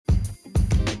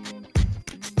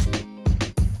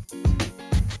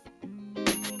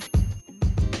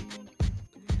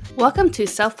Welcome to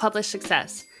Self-Published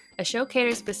Success, a show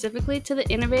catered specifically to the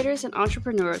innovators and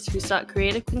entrepreneurs who sought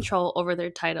creative control over their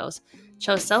titles,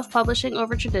 chose self-publishing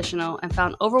over traditional, and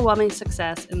found overwhelming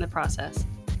success in the process.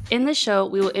 In this show,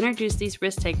 we will introduce these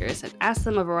risk takers and ask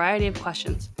them a variety of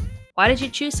questions. Why did you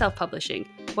choose self-publishing?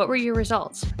 What were your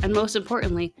results? And most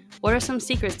importantly, what are some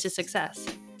secrets to success?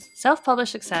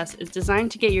 Self-Published Success is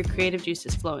designed to get your creative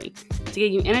juices flowing, to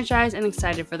get you energized and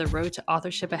excited for the road to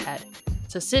authorship ahead.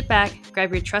 So sit back,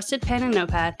 grab your trusted pen and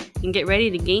notepad, and get ready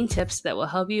to gain tips that will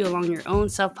help you along your own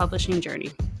self-publishing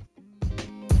journey.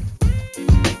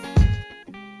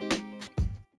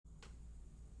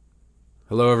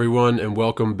 Hello, everyone, and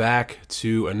welcome back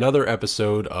to another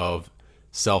episode of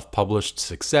Self-Published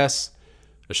Success,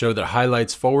 a show that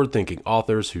highlights forward-thinking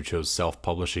authors who chose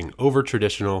self-publishing over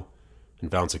traditional and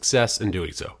found success in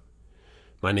doing so.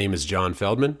 My name is John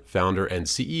Feldman, founder and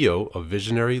CEO of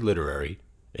Visionary Literary,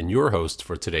 and your host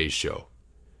for today's show.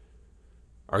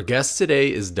 Our guest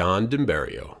today is Don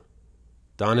Dimberio.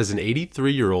 Don is an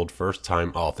 83-year-old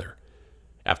first-time author.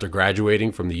 After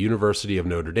graduating from the University of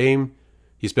Notre Dame,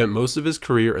 he spent most of his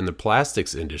career in the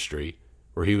plastics industry,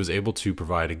 where he was able to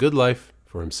provide a good life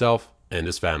for himself and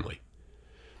his family.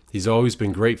 He's always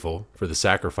been grateful for the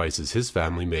sacrifices his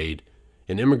family made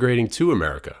in immigrating to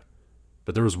America,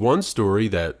 but there was one story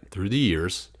that, through the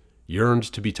years, yearned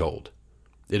to be told.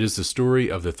 It is the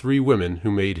story of the three women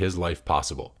who made his life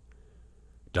possible.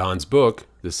 Don's book,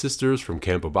 The Sisters from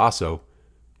Campobasso,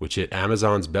 which hit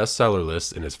Amazon's bestseller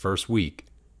list in its first week,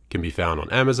 can be found on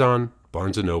Amazon,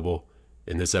 Barnes & Noble,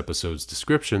 in this episode's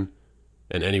description,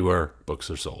 and anywhere books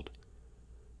are sold.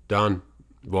 Don,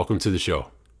 welcome to the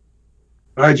show.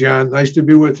 Hi, John. Nice to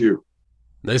be with you.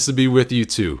 Nice to be with you,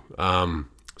 too.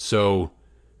 So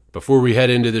before we head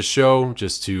into the show,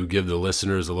 just to give the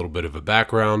listeners a little bit of a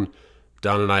background,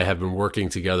 Don and I have been working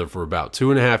together for about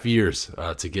 2.5 years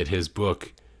to get his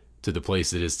book to the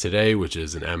place it is today, which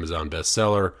is an Amazon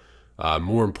bestseller.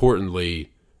 More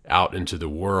importantly, out into the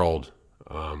world,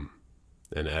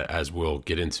 and as we'll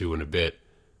get into in a bit,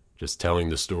 just telling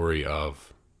the story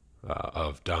of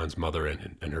Don's mother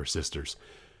and her sisters.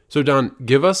 So Don,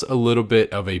 give us a little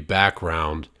bit of a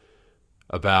background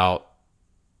about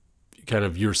kind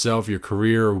of yourself, your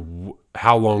career,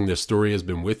 how long this story has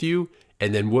been with you,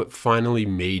 and then what finally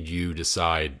made you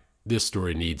decide this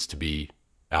story needs to be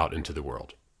out into the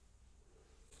world?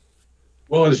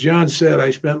 Well, as John said,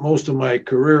 I spent most of my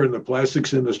career in the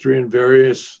plastics industry in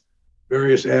various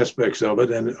aspects of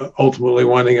it, and ultimately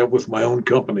winding up with my own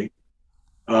company.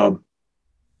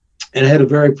 And had a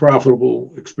very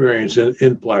profitable experience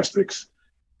in plastics.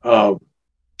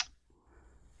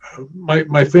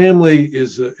 My family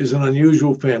is an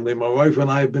unusual family. My wife and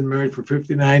I have been married for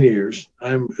 59 years.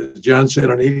 I'm, as John said,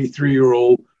 an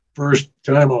 83-year-old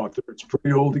first-time author. It's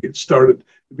pretty old to get started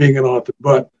being an author,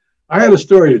 but I had a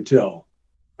story to tell.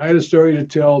 I had a story to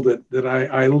tell that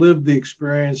I lived the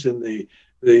experience and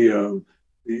the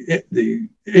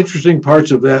interesting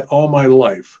parts of that all my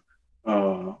life.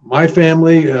 My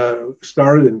family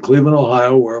started in Cleveland,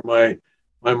 Ohio, where my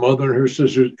mother and her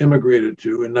sisters immigrated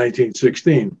to in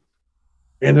 1916.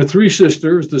 And the three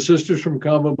sisters, the sisters from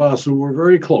Campobasso, were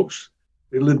very close.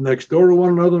 They lived next door to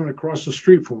one another and across the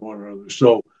street from one another.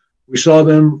 So we saw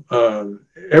them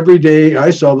every day. I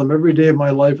saw them every day of my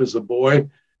life as a boy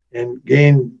and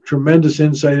gained tremendous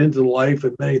insight into life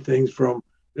and many things from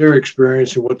their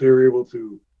experience and what they were able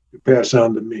to pass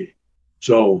on to me.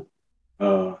 So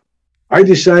I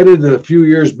decided a few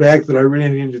years back that I really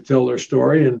needed to tell their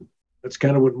story, and that's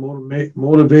kind of what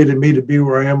motivated me to be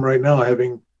where I am right now,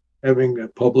 having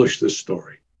published this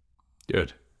story.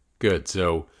 Good.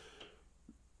 So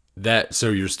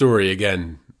your story,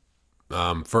 again,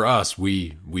 for us,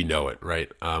 we know it,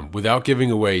 right? Without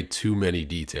giving away too many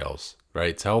details,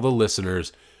 right? Tell the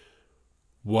listeners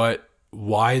why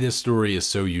this story is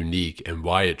so unique and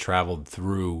why it traveled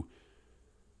through,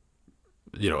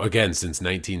 again, since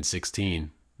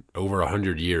 1916, over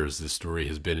 100 years, this story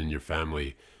has been in your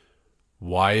family.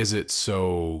 Why is it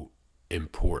so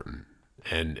important?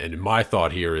 And my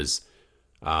thought here is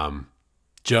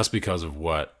just because of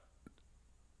what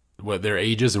their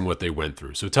ages and what they went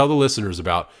through. So tell the listeners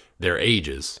about their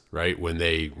ages, right, when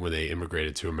they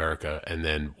immigrated to America, and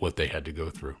then what they had to go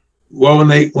through. Well,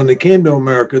 when they came to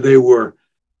America, they were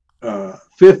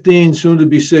 15, soon to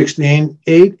be 16,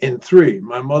 8, and 3.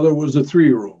 My mother was a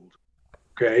 3-year-old.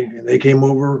 Okay, and they came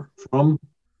over from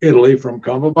Italy, from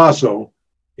Campobasso,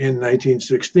 in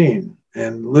 1916,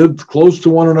 and lived close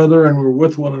to one another and were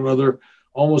with one another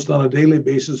almost on a daily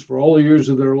basis for all the years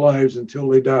of their lives until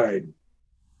they died.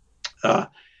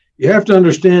 You have to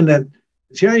understand that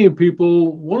Italian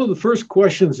people, one of the first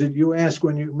questions that you ask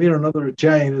when you meet another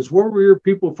Italian is, where were your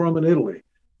people from in Italy?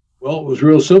 Well, it was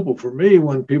real simple for me.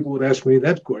 When people would ask me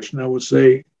that question, I would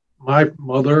say my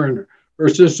mother and her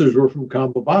sisters were from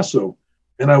Campobasso.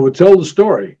 And I would tell the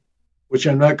story, which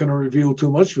I'm not going to reveal too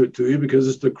much of it to you because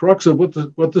it's the crux of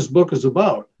what this book is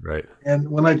about. Right. And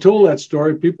when I told that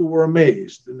story, people were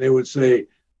amazed and they would say,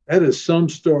 that is some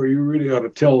story. You really ought to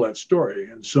tell that story.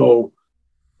 And so,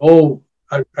 oh,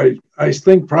 I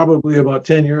think probably about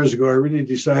 10 years ago, I really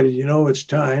decided, it's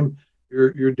time.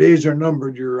 Your days are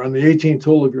numbered. You're on the 18th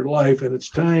hole of your life, and it's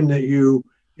time that you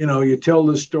tell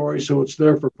this story so it's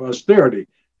there for posterity,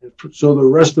 and so the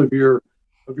rest of your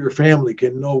family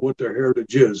can know what their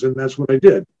heritage is. And that's what I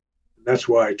did. And that's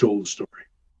why I told the story.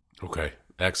 Okay,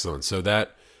 excellent. So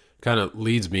that kind of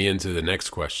leads me into the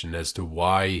next question as to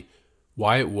why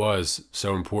it was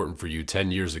so important for you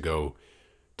 10 years ago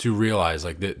to realize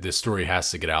like this story has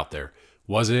to get out there.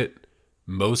 Was it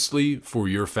mostly for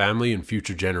your family and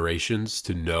future generations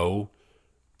to know,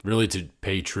 really to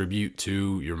pay tribute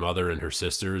to your mother and her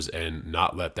sisters and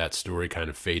not let that story kind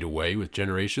of fade away with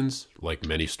generations like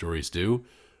many stories do?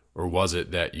 Or was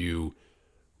it that you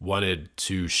wanted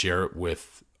to share it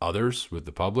with others, with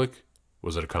the public?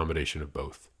 Was it a combination of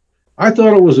both? I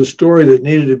thought it was a story that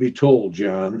needed to be told,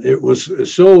 John. It was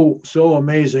so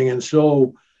amazing and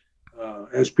so,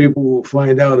 as people will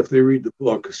find out if they read the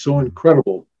book, so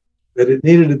incredible that it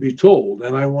needed to be told.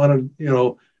 And I wanted,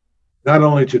 not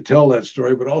only to tell that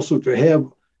story, but also to have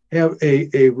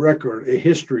a record, a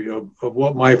history of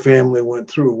what my family went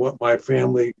through, what my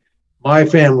family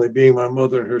being my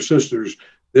mother and her sisters,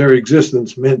 their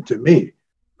existence meant to me.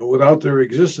 But without their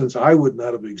existence, I would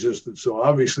not have existed. So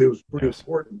obviously, it was pretty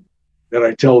important that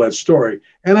I tell that story.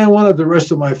 And I wanted the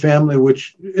rest of my family,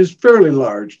 which is fairly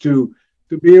large, to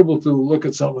be able to look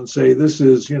at something and say, this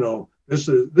is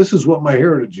what my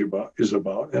heritage is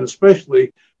about, and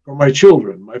especially for my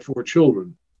children, my 4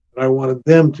 children. And I wanted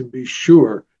them to be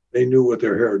sure they knew what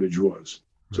their heritage was.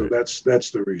 So Right.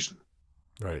 that's the reason.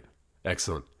 Right.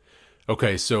 Excellent.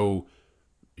 Okay, so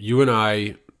you and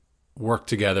I worked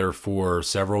together for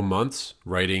several months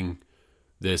writing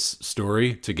this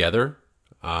story together.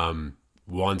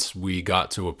 Once we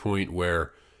got to a point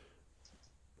where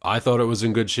I thought it was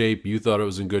in good shape, you thought it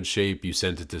was in good shape, you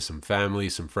sent it to some family,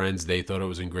 some friends, they thought it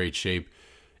was in great shape.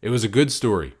 It was a good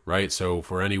story, right? So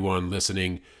for anyone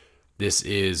listening, this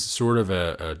is sort of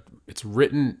it's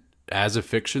written as a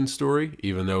fiction story,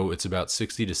 even though it's about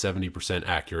 60 to 70%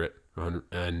 accurate.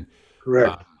 And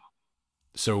Correct.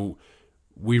 so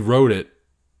we wrote it,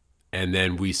 and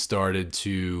then we started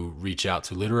to reach out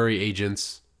to literary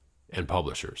agents and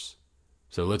publishers.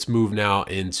 So let's move now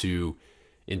into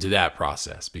that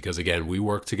process, because again, we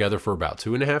worked together for about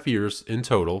 2.5 years in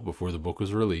total before the book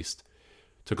was released.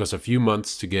 It took us a few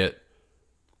months to get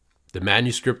the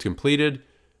manuscript completed,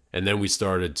 and then we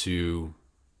started to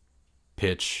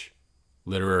pitch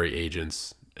literary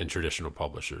agents and traditional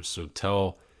publishers. So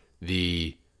tell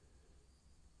the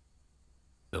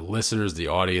listeners, the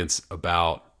audience,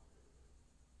 about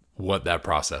what that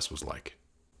process was like.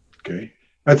 Okay.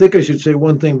 I think I should say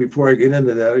one thing before I get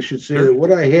into that. I should say that Sure.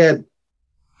 what I had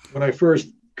when I first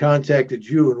contacted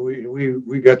you and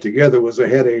we got together was I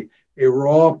had a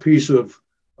raw piece of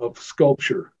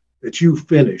sculpture that you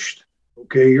finished.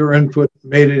 Okay, your input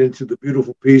made it into the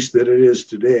beautiful piece that it is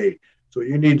today. So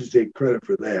you need to take credit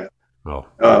for that. Oh,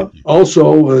 thank you.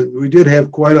 Also, we did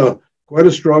have quite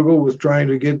a struggle with trying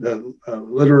to get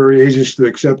literary agents to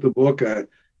accept the book.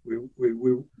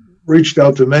 We reached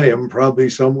out to many of them, probably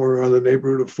somewhere in the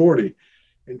neighborhood of 40,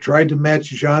 and tried to match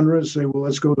genres. Say, well,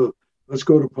 let's go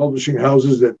to publishing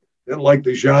houses that like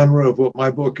the genre of what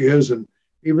my book is, and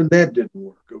even that didn't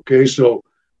work. Okay, so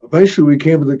eventually we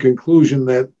came to the conclusion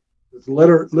that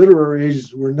literary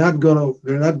agents they're not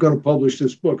gonna publish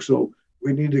this book, so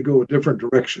we need to go a different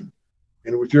direction.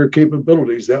 And with your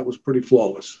capabilities, that was pretty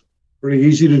flawless, pretty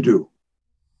easy to do.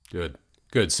 Good.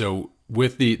 Good. So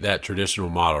with that traditional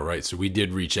model, right? So we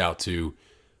did reach out to,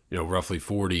 roughly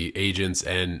 40 agents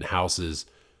and houses.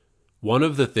 One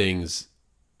of the things,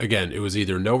 again, it was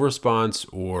either no response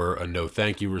or a no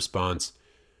thank you response.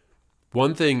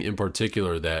 One thing in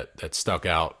particular that stuck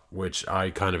out, which I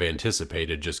kind of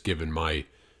anticipated just given my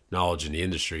knowledge in the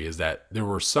industry, is that there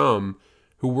were some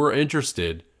who were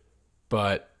interested,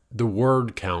 but the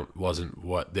word count wasn't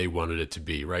what they wanted it to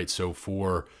be, right? So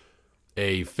for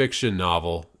a fiction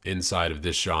novel inside of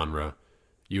this genre,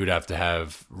 you would have to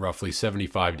have roughly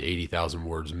 75 to 80,000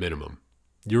 words minimum.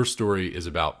 Your story is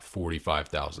about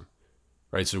 45,000,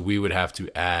 right? So we would have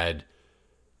to add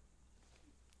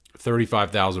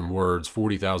 35,000 words,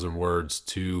 40,000 words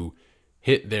to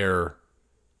hit their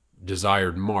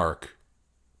desired mark,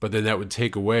 but then that would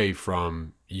take away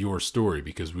from your story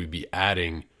because we'd be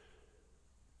adding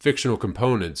fictional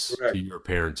components to Correct. your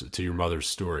parents, to your mother's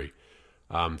story.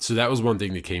 So that was one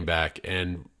thing that came back.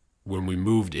 And when we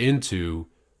moved into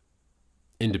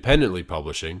independently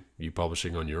publishing, you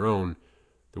publishing on your own,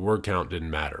 the word count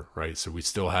didn't matter, right? So we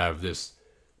still have this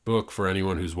book for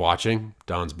anyone who's watching.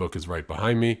 Don's book is right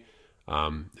behind me.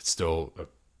 It's still a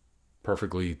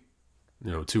perfectly,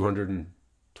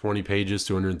 220 pages,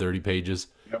 230 pages.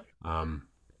 Yep.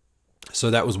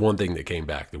 So that was one thing that came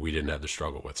back that we didn't have to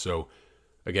struggle with. So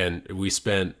again, we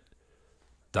spent,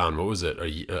 Don, what was it?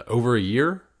 Over a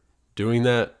year doing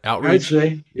that I'd outreach?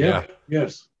 say, Yeah. yeah,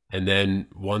 yes. And then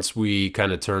once we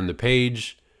kind of turned the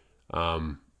page,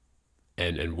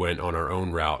 and went on our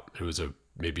own route, it was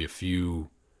maybe a few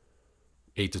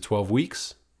 8 to 12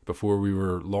 weeks before we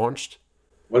were launched.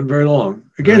 Wasn't very long.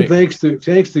 Again, Right.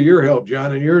 thanks to your help,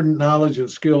 John, and your knowledge and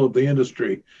skill of the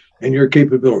industry and your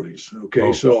capabilities. Okay,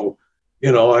 Oh, so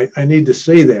I need to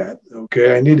say that.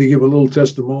 Okay, I need to give a little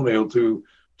testimonial to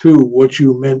what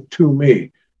you meant to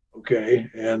me. Okay,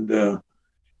 and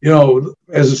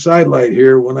as a sidelight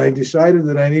here, when I decided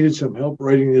that I needed some help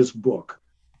writing this book,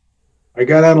 I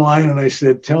got online and I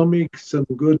said, "Tell me some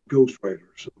good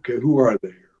ghostwriters. Okay, who are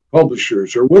they?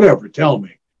 Publishers or whatever. Tell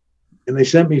me." And they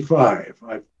sent me five.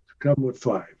 I've come with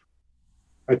five.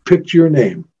 I picked your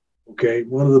name. Okay.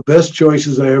 One of the best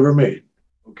choices I ever made.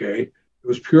 Okay. It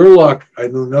was pure luck. I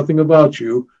knew nothing about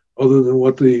you other than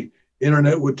what the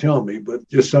internet would tell me, but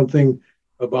just something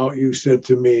about you said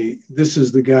to me, this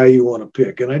is the guy you want to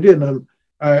pick. And I did. And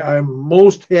I'm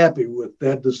most happy with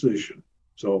that decision.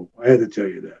 So I had to tell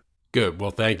you that. good.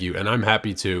 Well, thank you. And I'm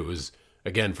happy too. It was,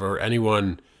 again, for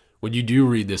anyone, when you do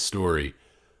read this story,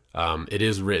 it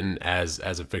is written as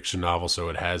a fiction novel, so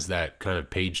it has that kind of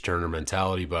page turner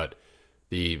mentality. But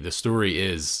the story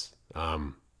is,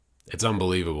 it's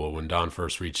unbelievable. When Don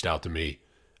first reached out to me,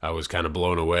 I was kind of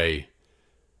blown away,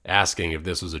 asking if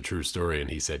this was a true story, and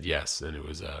he said yes, and it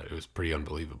was pretty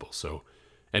unbelievable. So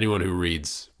anyone who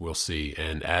reads will see,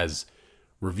 and as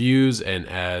reviews and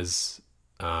as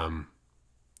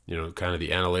kind of the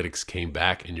analytics came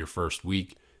back in your first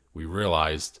week, we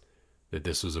realized that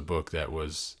this was a book that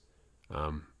was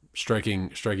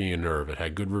striking a nerve. It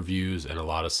had good reviews and a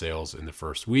lot of sales in the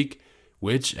first week,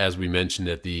 which, as we mentioned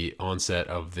at the onset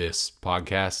of this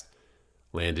podcast,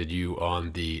 landed you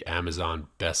on the Amazon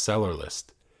bestseller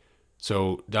list.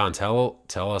 So, Don, tell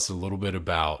us a little bit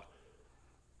about,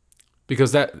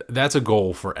 because that's a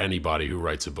goal for anybody who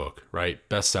writes a book, right?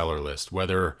 Bestseller list,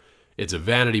 whether it's a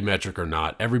vanity metric or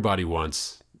not, everybody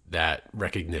wants that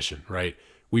recognition, right?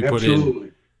 We put in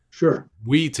Absolutely. Sure.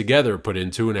 we together put in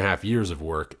 2.5 years of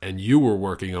work, and you were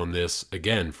working on this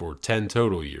again for 10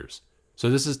 total years. So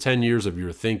this is 10 years of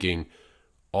your thinking,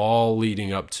 all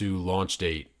leading up to launch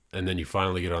date, and then you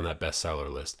finally get on that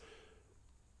bestseller list.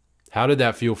 How did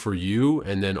that feel for you,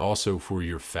 and then also for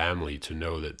your family, to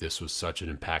know that this was such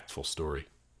an impactful story?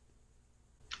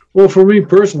 Well, for me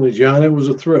personally, John, it was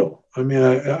a thrill. I mean,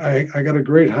 I got a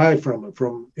great high from it.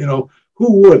 Who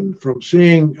wouldn't? From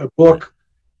seeing a Right. book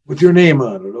with your name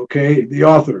on it, okay? The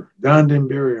author, Don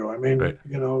Dimberio. I mean, Right.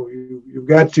 you've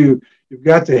got to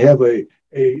have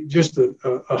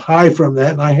a high from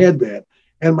that, and I had that.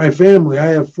 And my family, I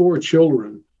have four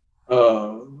children,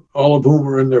 all of whom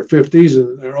are in their 50s,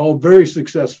 and they're all very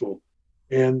successful.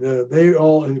 And they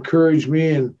all encourage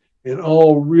me and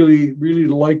all really, really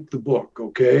like the book,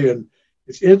 okay? And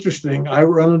it's interesting. I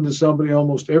run into somebody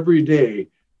almost every day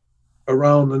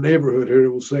around the neighborhood here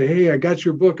who will say, "Hey, I got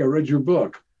your book. I read your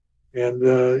book."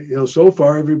 And so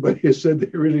far everybody has said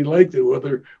they really liked it.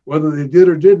 Whether they did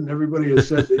or didn't, everybody has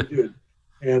said they did,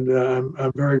 and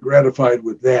I'm very gratified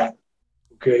with that.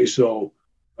 Okay, so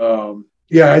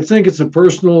yeah, I think it's a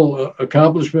personal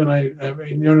accomplishment. I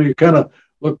mean, you kind of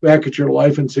look back at your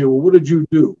life and say, well, what did you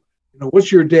do?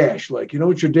 What's your dash like? You know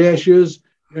what your dash is?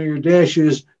 Your dash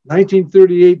is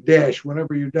 1938 dash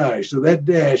whenever you die. So that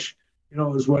dash,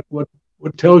 is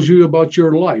what tells you about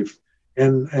your life.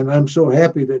 And I'm so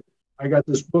happy that I got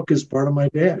this book as part of my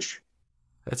dash.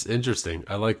 That's interesting.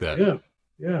 I like that. Yeah,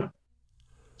 yeah.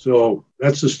 So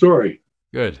that's the story.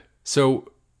 Good.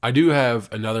 So I do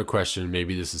have another question.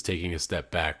 Maybe this is taking a step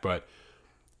back, but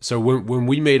so when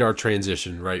we made our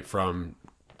transition, right, from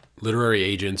literary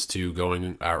agents to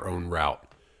going our own route,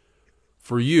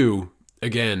 for you,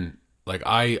 again, like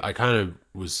I kind of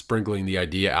was sprinkling the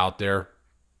idea out there,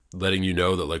 letting you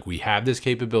know that like we have this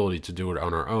capability to do it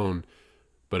on our own,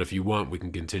 but if you want, we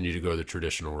can continue to go the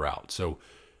traditional route. So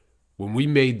when we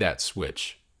made that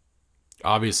switch,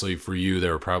 obviously for you,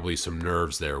 there were probably some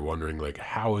nerves there wondering like,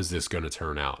 how is this going to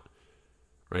turn out?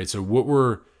 right? So what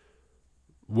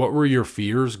were your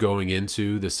fears going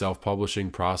into the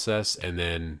self-publishing process, and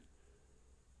then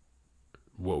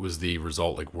what was the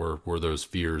result? Like, were those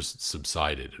fears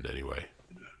subsided in any way?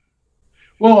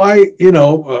 Well, I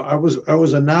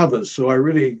was a novice, so I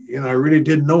really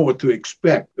didn't know what to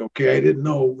expect. Okay, I didn't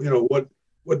know,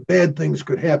 what bad things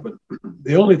could happen.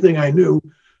 The only thing I knew,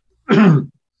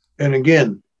 and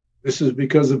again, this is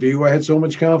because of you. I had so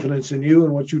much confidence in you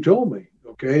and what you told me.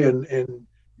 Okay, and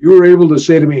you were able to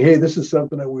say to me, "Hey, this is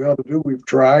something that we ought to do. We've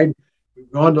tried.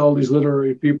 We've gone to all these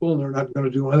literary people, and they're not going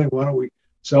to do anything. Why don't we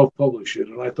self-publish it?"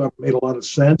 And I thought it made a lot of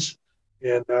sense.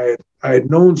 And I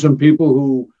had known some people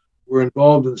who were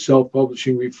involved in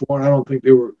self-publishing before, and I don't think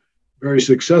they were very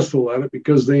successful at it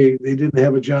because they didn't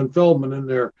have a John Feldman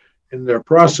in their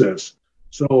process.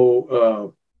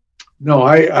 So no,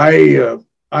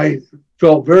 I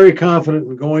felt very confident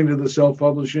in going to the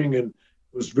self-publishing and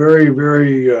was very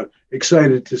very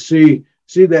excited to see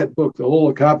that book, to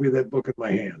hold a copy of that book in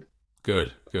my hand.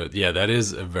 Good, good. Yeah, that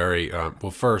is a very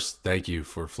well. First, thank you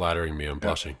for flattering me. I'm Yeah.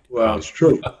 blushing. Well, it's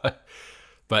true.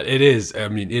 But it is. I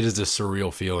mean, it is a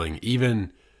surreal feeling,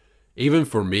 even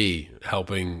for me,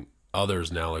 helping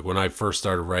others now. Like when I first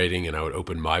started writing, and I would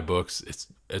open my books,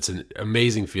 it's an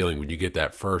amazing feeling when you get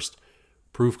that first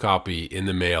proof copy in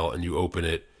the mail, and you open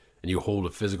it, and you hold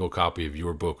a physical copy of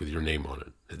your book with your name on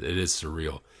it. It is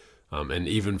surreal. And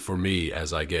even for me,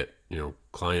 as I get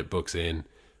client books in,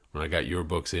 when I got your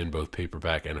books in, both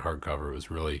paperback and hardcover, it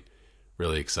was really,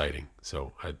 really exciting.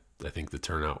 So I think the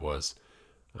turnout was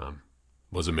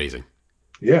amazing.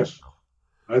 Yes,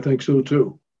 I think so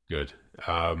too. Good.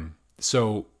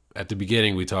 So at the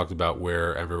beginning, we talked about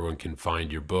where everyone can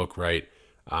find your book, right?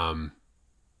 Um,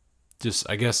 just,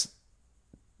 I guess,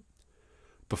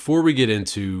 before we get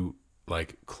into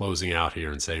like closing out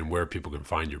here and saying where people can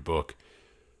find your book,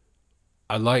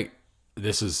 I like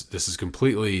this is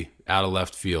completely out of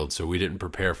left field, so we didn't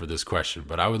prepare for this question,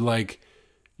 but I would like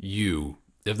you,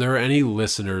 if there are any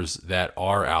listeners that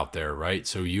are out there, right?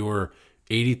 So you're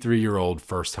 83-year-old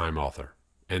first-time author,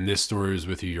 and this story was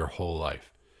with you your whole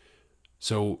life.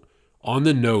 So on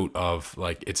the note of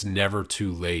like, it's never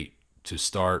too late to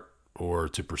start or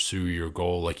to pursue your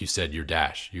goal, like you said, your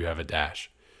dash, you have a dash.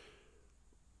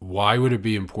 Why would it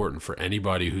be important for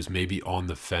anybody who's maybe on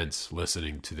the fence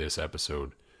listening to this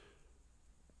episode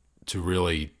to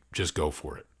really just go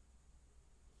for it?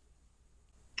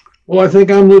 Well, I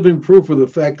think I'm living proof of the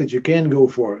fact that you can go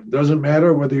for it. It doesn't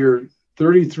matter whether you're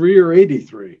 33 or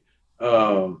 83.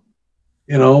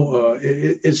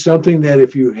 It's something that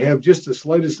if you have just the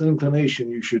slightest inclination,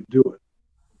 you should do it.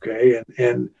 Okay,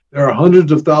 and there are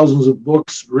hundreds of thousands of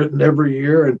books written every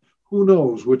year, and who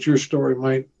knows what your story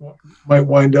might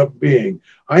wind up being.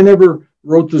 I never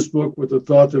wrote this book with the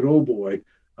thought that, oh boy,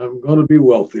 I'm going to be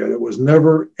wealthy. It was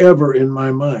never ever in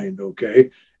my mind.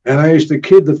 Okay, and I used to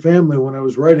kid the family when I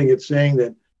was writing it, saying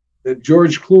that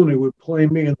George Clooney would play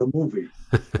me in the movie.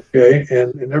 Okay,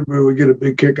 and everybody would get a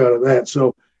big kick out of that.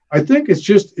 So I think it's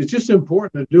just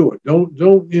important to do it. Don't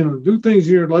do things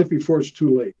in your life before it's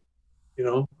too late.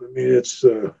 I mean, it's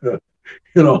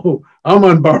I'm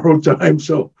on borrowed time,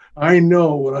 so I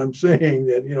know what I'm saying.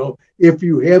 That if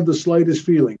you have the slightest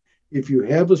feeling, if you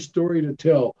have a story to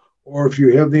tell, or if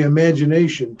you have the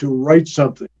imagination to write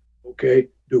something, okay,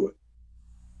 do it.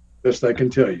 Best I can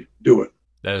tell you, do it.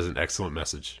 That is an excellent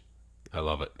message. I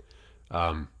love it.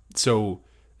 So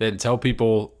then tell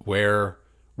people where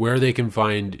they can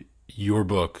find your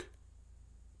book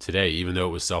today, even though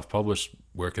it was self-published.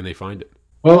 Where can they find it?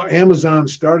 Well,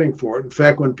 Amazon's starting for it. In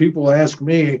fact, when people ask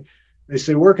me, they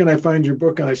say, "Where can I find your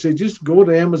book?" And I say, just go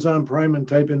to Amazon Prime and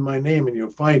type in my name and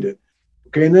you'll find it.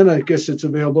 Okay, and then I guess it's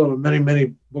available at many,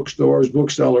 many bookstores,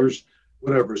 booksellers,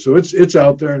 whatever. So it's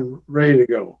out there and ready to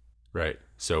go. Right.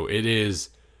 So it is,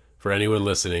 for anyone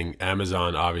listening,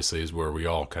 Amazon obviously is where we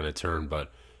all kind of turn,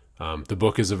 but the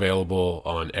book is available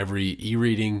on every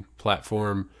e-reading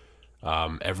platform,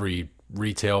 every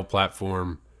retail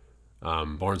platform,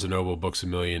 Barnes & Noble, Books A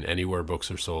Million, anywhere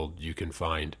books are sold, you can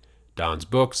find Don's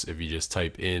books. If you just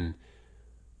type in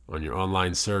on your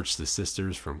online search, The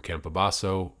Sisters from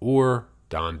Campobasso or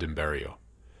Don Dimberio.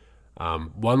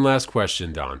 One last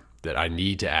question, Don, that I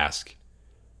need to ask.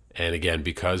 And again,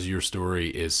 because your story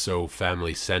is so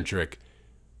family-centric,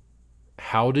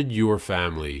 how did your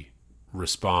family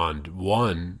respond,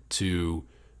 one, to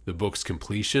the book's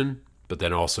completion, but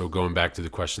then also going back to the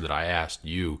question that I asked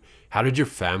you, how did your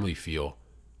family feel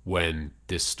when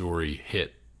this story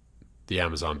hit the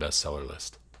Amazon bestseller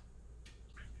list?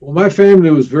 Well, my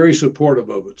family was very supportive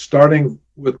of it, starting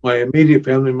with my immediate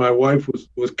family. My wife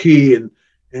was key, and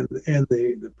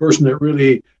the person that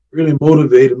really really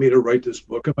motivated me to write this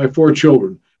book, and my 4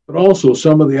 children, but also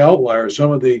some of the outliers,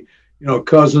 some of the,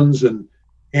 cousins and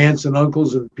aunts and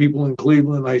uncles and people in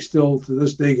Cleveland. I still to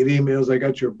this day get emails. I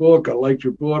got your book. I liked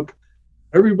your book.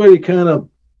 Everybody kind of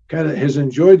has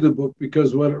enjoyed the book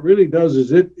because what it really does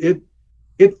is it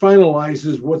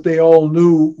finalizes what they all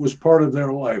knew was part of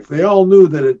their life. They all knew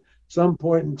that at some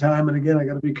point in time, and again, I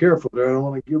got to be careful there. I don't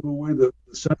want to give away the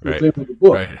central theme of the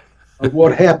book of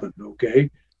what happened, okay?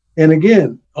 And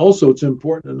again, also, it's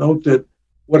important to note that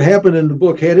what happened in the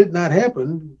book, had it not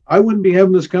happened, I wouldn't be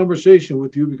having this conversation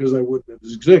with you because I wouldn't have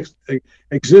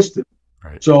existed.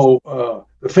 Right. So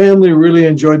the family really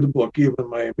enjoyed the book, even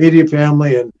my immediate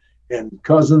family and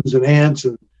cousins and aunts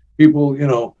and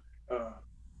people,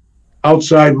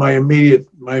 outside my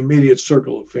immediate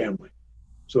circle of family.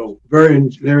 So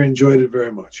they enjoyed it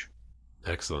very much.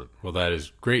 Excellent. Well, that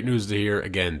is great news to hear.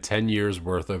 Again, 10 years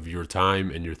worth of your time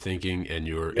and your thinking and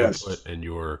your input and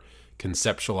your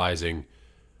conceptualizing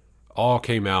all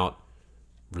came out,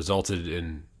 resulted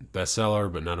in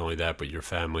bestseller, but not only that, but your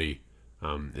family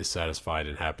is satisfied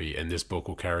and happy. And this book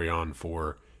will carry on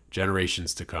for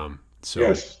generations to come. So,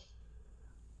 yes.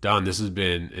 Don, this has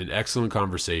been an excellent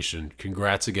conversation.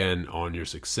 Congrats again on your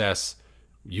success.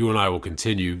 You and I will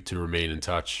continue to remain in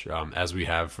touch as we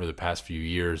have for the past few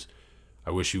years.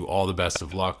 I wish you all the best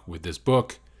of luck with this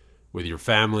book, with your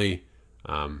family,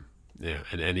 and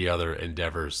any other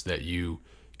endeavors that you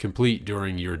complete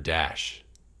during your dash.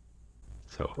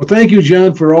 So, well, thank you,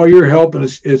 John, for all your help, and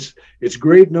it's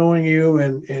great knowing you,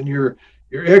 and your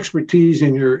expertise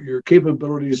and your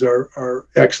capabilities are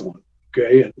excellent.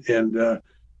 Okay, and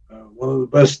one of the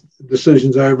best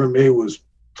decisions I ever made was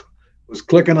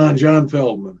clicking on John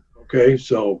Feldman. Okay,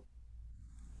 so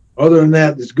other than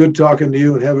that, it's good talking to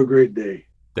you, and have a great day.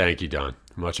 Thank you, Don.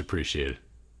 Much appreciated.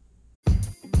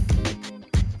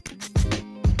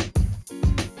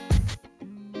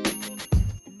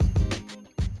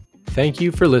 Thank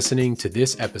you for listening to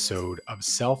this episode of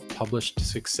Self-Published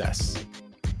Success.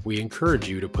 We encourage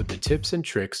you to put the tips and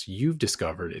tricks you've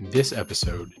discovered in this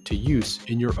episode to use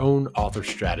in your own author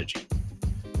strategy.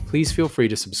 Please feel free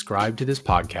to subscribe to this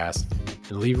podcast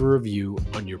and leave a review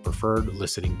on your preferred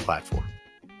listening platform.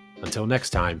 Until next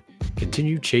time,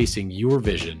 continue chasing your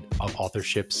vision of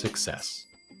authorship success.